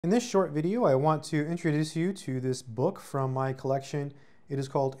In this short video, I want to introduce you to this book from my collection. It is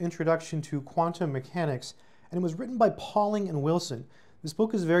called Introduction to Quantum Mechanics, and it was written by Pauling and Wilson. This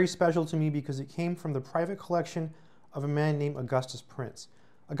book is very special to me because it came from the private collection of a man named Augustus Prince.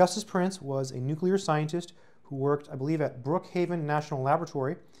 Augustus Prince was a nuclear scientist who worked, I believe, at Brookhaven National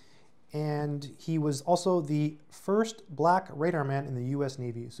Laboratory, and he was also the first black radar man in the US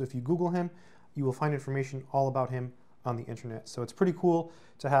Navy. So if you Google him, you will find information all about him on the internet. So it's pretty cool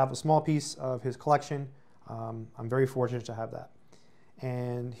to have a small piece of his collection. I'm very fortunate to have that.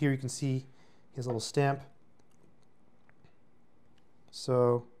 And here you can see his little stamp.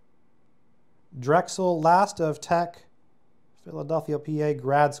 So Drexel, last of Tech, Philadelphia, PA,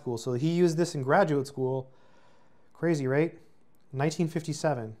 grad school. So he used this in graduate school. Crazy, right?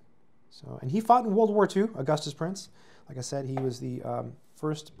 1957. So, and he fought in World War II, Augustus Prince. Like I said, he was the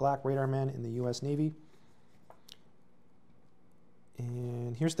first black radar man in the US Navy.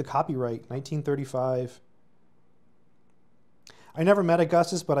 And here's the copyright, 1935. I never met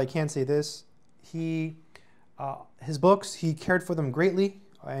Augustus, but I can say this. His books, he cared for them greatly,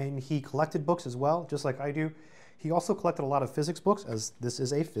 and he collected books as well, just like I do. He also collected a lot of physics books, as this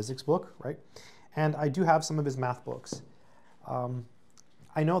is a physics book, right? And I do have some of his math books.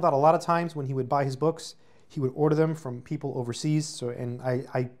 I know that a lot of times when he would buy his books, he would order them from people overseas. So, and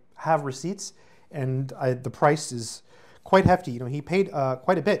I have receipts, and the price is quite hefty. You know, he paid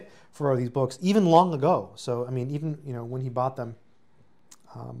quite a bit for these books, even long ago. So, I mean, even, you know, when he bought them.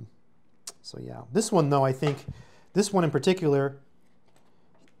 So yeah, this one though, I think, this one in particular,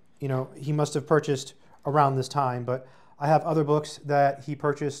 you know, he must have purchased around this time, but I have other books that he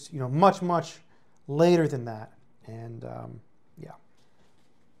purchased, you know, much, much later than that. And yeah.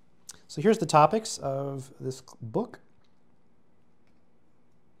 So here's the topics of this book.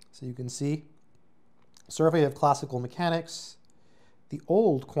 So you can see survey of classical mechanics, the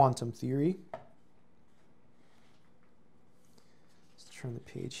old quantum theory. Let's turn the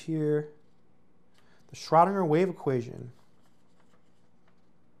page here. The Schrödinger wave equation.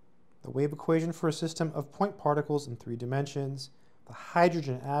 The wave equation for a system of point particles in 3 dimensions. The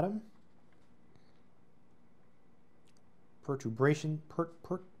hydrogen atom. Perturbation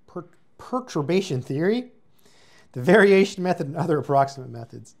theory. The variation method and other approximate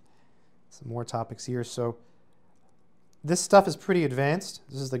methods. Some more topics here. So this stuff is pretty advanced.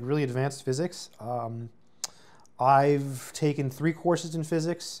 This is like really advanced physics. I've taken 3 courses in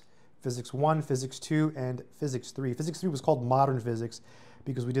physics: Physics 1, Physics 2, and Physics 3. Physics 3 was called modern physics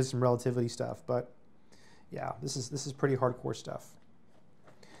because we did some relativity stuff. But yeah, this is pretty hardcore stuff.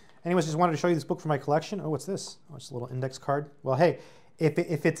 Anyways, just wanted to show you this book from my collection. Oh, what's this? Oh, it's a little index card. Well, hey, if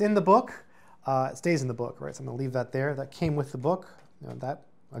it's in the book, it stays in the book, right? So I'm going to leave that there. That came with the book. You know, that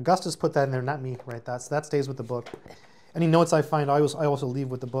Augustus put that in there, not me, right? That stays with the book. Any notes I find, I also leave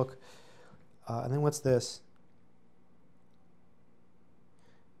with the book. And then what's this?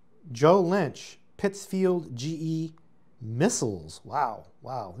 Joe Lynch, Pittsfield GE missiles. Wow,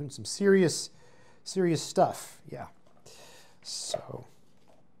 wow, some serious stuff. Yeah. So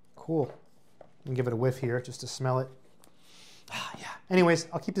cool. I can give it a whiff here just to smell it. Yeah. Anyways,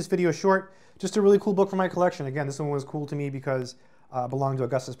 I'll keep this video short. Just a really cool book from my collection. Again, this one was cool to me because it belonged to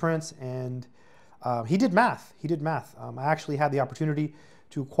Augustus Prince, and he did math. He did math. I actually had the opportunity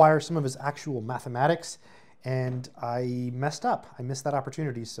to acquire some of his actual mathematics, and I messed up. I missed that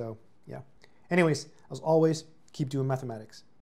opportunity. So yeah. Anyways, as always, keep doing mathematics.